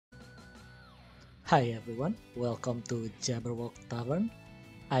Hi everyone, welcome to Jabberwock Tavern.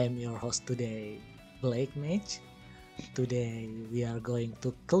 I am your host today, Blake Mage. Today we are going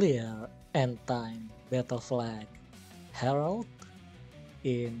to clear Endtime Battle Flag Herald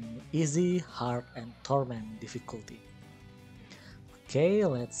in easy, hard, and torment difficulty. Okay,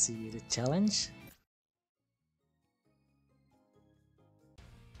 let's see the challenge.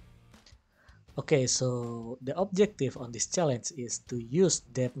 Okay, so the objective on this challenge is to use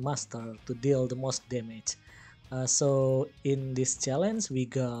Death Master to deal the most damage. So in this challenge we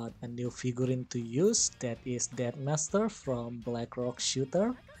got a new figurine to use, that is Death Master from Blackrock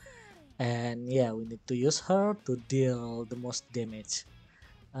Shooter, and yeah, we need to use her to deal the most damage.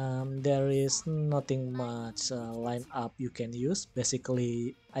 There is nothing much lineup you can use.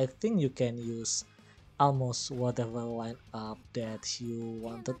 Basically, I think you can use almost whatever lineup that you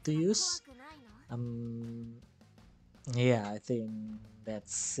wanted to use. Yeah, I think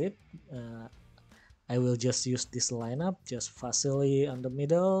that's it. I will just use this lineup, just Vasily on the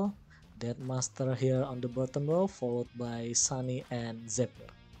middle, Dead Master here on the bottom row, followed by Sunny and Zephyr.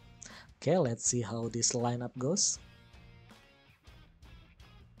 Okay, let's see how this lineup goes.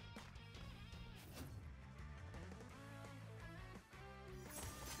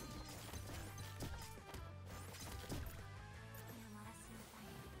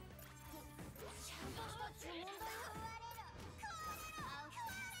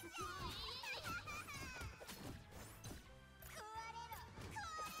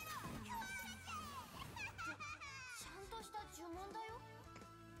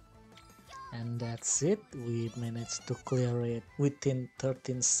 And that's it, we managed to clear it within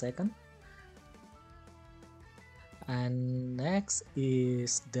 13 seconds. And next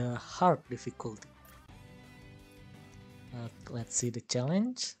is the hard difficulty. Let's see the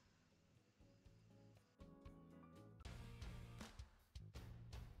challenge.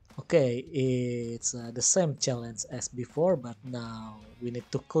 Okay, it's the same challenge as before, but now we need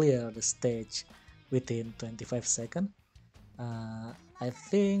to clear the stage within 25 seconds. I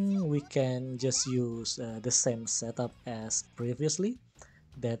think we can just use the same setup as previously.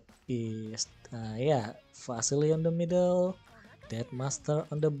 That is, yeah, Vasily on the middle, Dead Master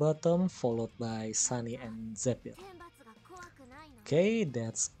on the bottom, followed by Sunny and Zephyr. Okay,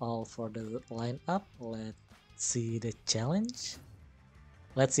 that's all for the lineup. Let's see the challenge.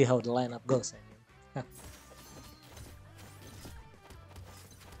 Let's see how the lineup goes. I mean.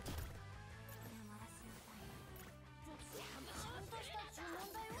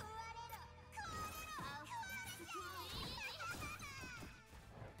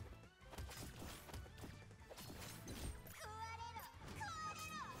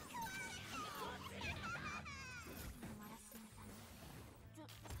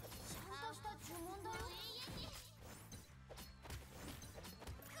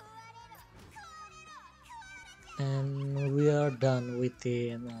 And we are done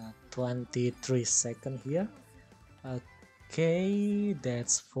within 23 seconds here. Okay,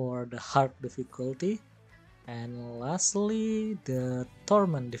 that's for the hard difficulty. And lastly, the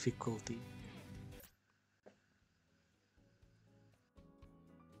torment difficulty.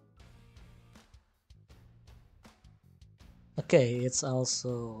 Okay, it's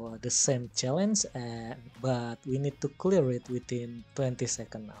also the same challenge, but we need to clear it within 20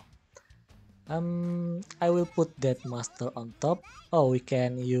 seconds now. I will put that master on top. Oh, we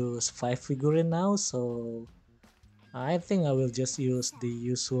can use 5 figurine now, so I think I will just use the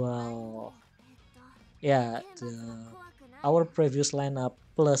usual, yeah, our previous lineup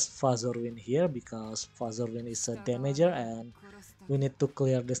plus Fazorwin here, because Fazorwin is a damager and we need to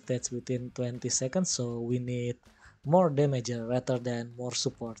clear the stage within 20 seconds, so we need more damager rather than more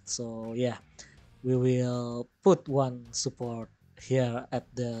support. So yeah, we will put one support here at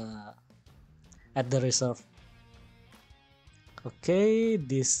the reserve. Okay,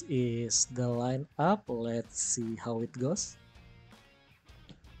 this is the lineup. Let's see how it goes.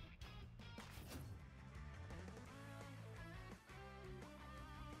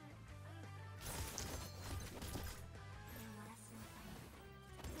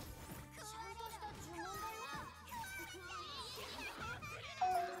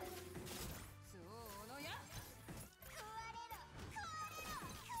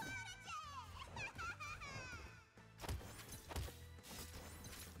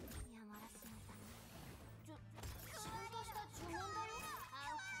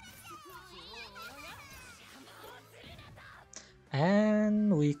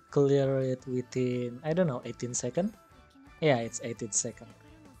 And we clear it within, I don't know, 18 seconds. Yeah, it's 18 seconds.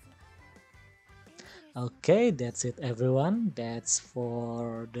 Okay, that's it everyone. That's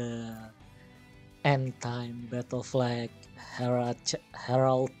for the Endtime Battle Flag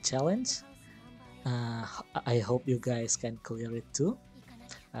Herald Challenge. I hope you guys can clear it too.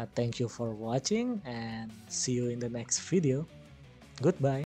 Thank you for watching and see you in the next video. Goodbye.